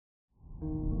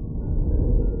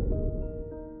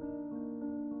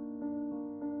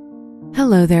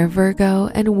Hello there,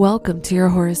 Virgo, and welcome to your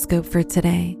horoscope for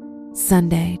today,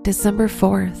 Sunday, December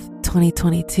 4th,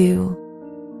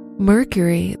 2022.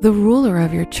 Mercury, the ruler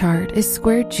of your chart, is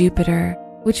squared Jupiter,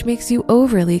 which makes you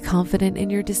overly confident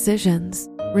in your decisions,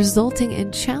 resulting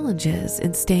in challenges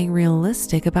in staying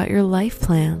realistic about your life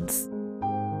plans.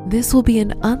 This will be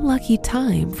an unlucky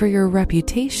time for your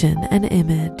reputation and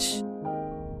image.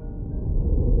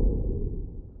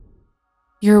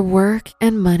 Your work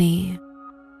and money.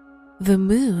 The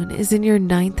moon is in your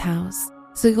 9th house,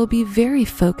 so you'll be very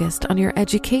focused on your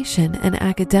education and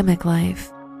academic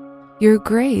life. Your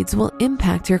grades will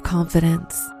impact your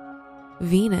confidence.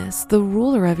 Venus, the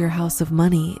ruler of your house of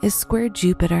money, is squared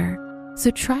Jupiter,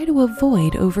 so try to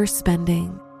avoid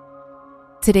overspending.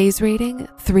 Today's rating,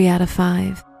 3 out of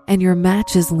 5, and your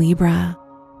match is Libra.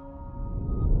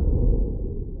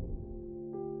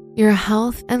 Your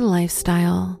health and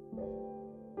lifestyle.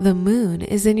 The moon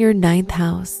is in your 9th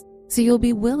house, so you'll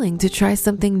be willing to try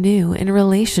something new in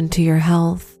relation to your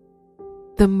health.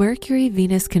 The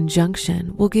Mercury-Venus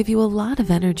conjunction will give you a lot of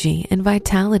energy and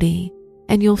vitality,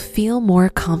 and you'll feel more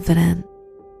confident.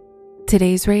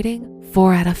 Today's rating,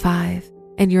 4 out of 5,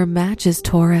 and your match is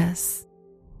Taurus.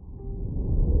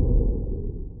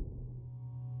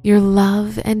 Your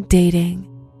love and dating.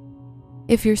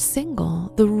 If you're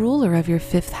single, the ruler of your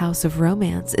 5th house of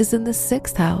romance is in the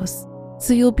 6th house,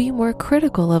 so you'll be more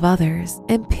critical of others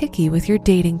and picky with your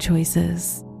dating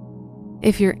choices.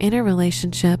 If you're in a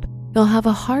relationship, you'll have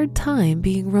a hard time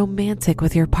being romantic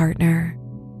with your partner.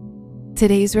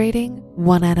 Today's rating,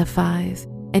 1 out of 5,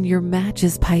 and your match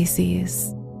is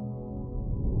Pisces.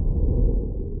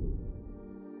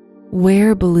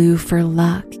 Wear blue for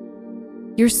luck.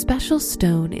 Your special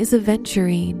stone is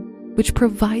aventurine, which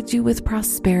provides you with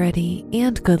prosperity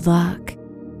and good luck.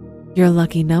 Your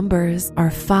lucky numbers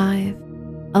are 5,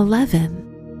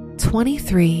 11,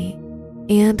 23,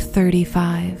 and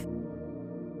 35.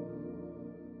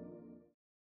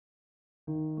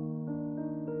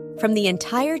 From the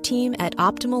entire team at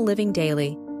Optimal Living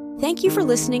Daily, thank you for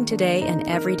listening today and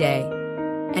every day.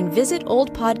 And visit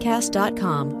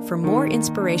oldpodcast.com for more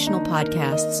inspirational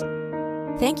podcasts.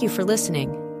 Thank you for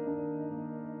listening.